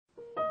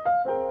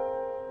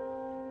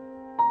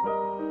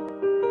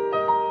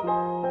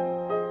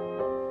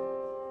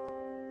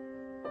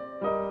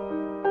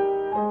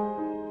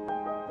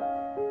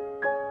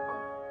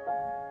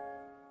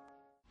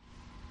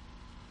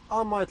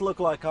I might look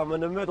like I'm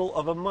in the middle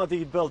of a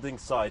muddy building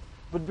site,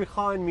 but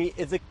behind me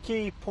is a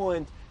key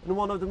point in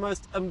one of the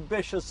most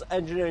ambitious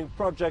engineering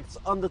projects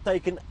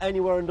undertaken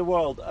anywhere in the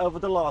world over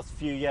the last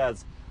few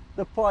years.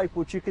 The pipe,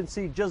 which you can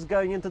see just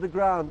going into the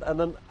ground and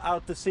then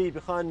out to sea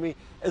behind me,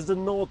 is the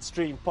Nord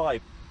Stream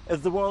pipe.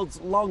 It's the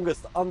world's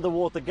longest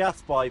underwater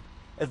gas pipe,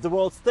 it's the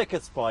world's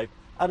thickest pipe,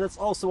 and it's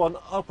also one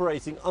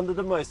operating under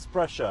the most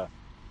pressure.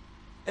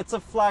 It's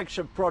a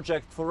flagship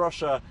project for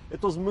Russia.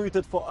 It was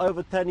mooted for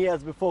over 10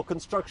 years before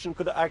construction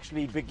could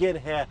actually begin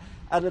here,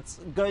 and it's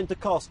going to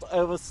cost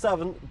over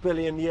 7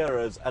 billion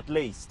euros at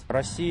least.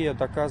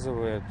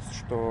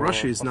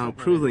 Russia is now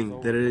proving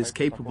that it is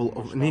capable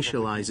of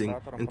initializing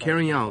and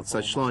carrying out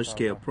such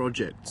large-scale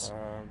projects,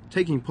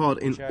 taking part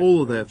in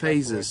all of their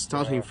phases,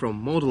 starting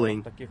from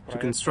modeling to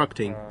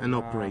constructing and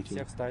operating.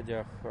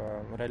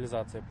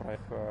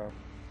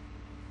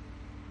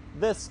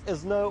 This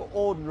is no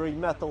ordinary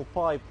metal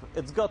pipe.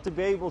 It's got to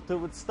be able to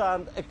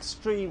withstand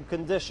extreme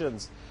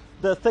conditions.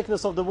 The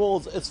thickness of the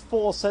walls is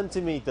 4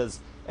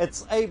 centimeters.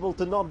 It's able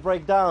to not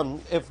break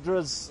down if there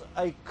is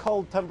a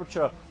cold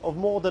temperature of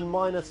more than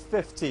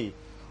 -50.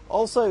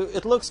 Also,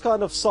 it looks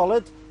kind of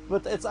solid,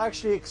 but it's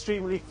actually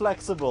extremely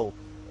flexible.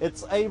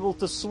 It's able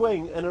to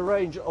swing in a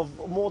range of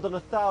more than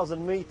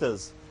 1,000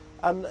 meters.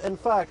 And in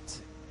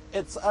fact,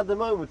 it's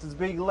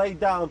being laid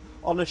down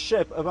on a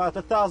ship about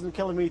 1,000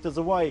 kilometers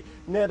away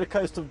near the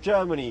coast of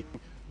Germany.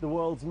 The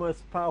world's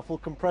most powerful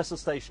compressor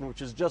station,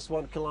 which is just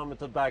 1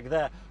 kilometer back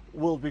there,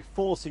 will be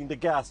forcing the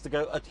gas to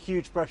go at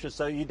huge pressure,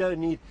 so you don't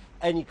need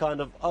any kind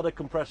of other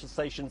compressor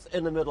stations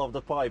in the middle of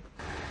the pipe.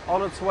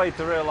 On its way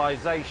to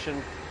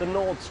realization, the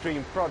Nord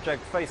Stream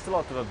project faced a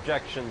lot of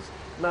objections.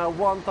 Now,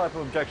 one type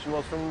of objection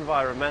was from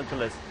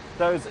environmentalists,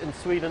 those in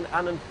Sweden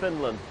and in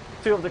Finland.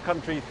 Two of the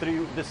countries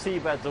through the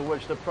seabeds of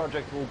which the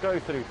project will go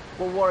through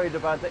were worried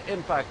about the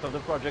impact of the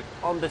project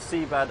on the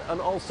seabed and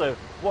also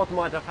what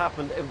might have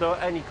happened if there were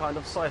any kind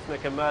of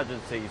seismic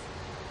emergencies.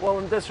 Well,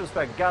 in this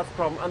respect,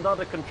 Gazprom and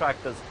other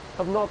contractors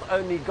have not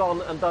only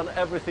gone and done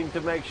everything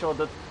to make sure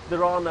that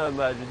there are no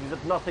emergencies,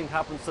 that nothing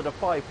happens to the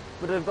pipe,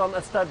 but they've gone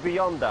a step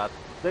beyond that.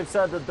 They've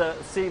said that the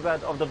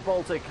seabed of the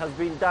Baltic has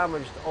been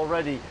damaged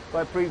already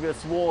by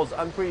previous wars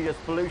and previous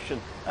pollution,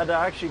 and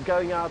they're actually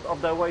going out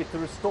of their way to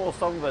restore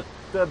some of it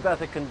to a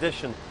better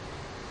condition.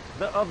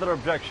 The other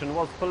objection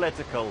was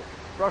political.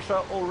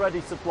 Russia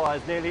already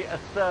supplies nearly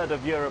 1/3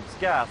 of Europe's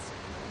gas,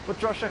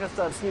 but Russia has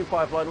said this new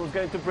pipeline was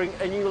going to bring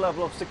a new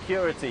level of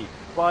security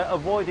by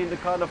avoiding the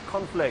kind of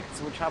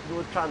conflicts which happened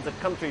with transit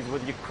countries,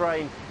 with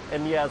Ukraine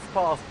in years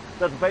past,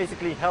 that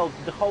basically held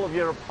the whole of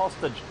Europe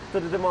hostage to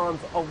the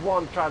demands of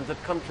one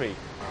transit country.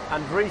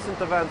 And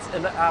recent events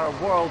in the Arab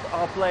world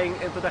are playing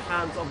into the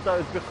hands of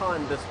those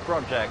behind this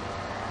project.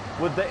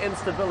 With the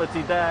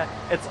instability there,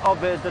 it's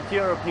obvious that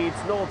Europe needs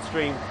Nord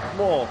Stream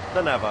more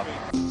than ever.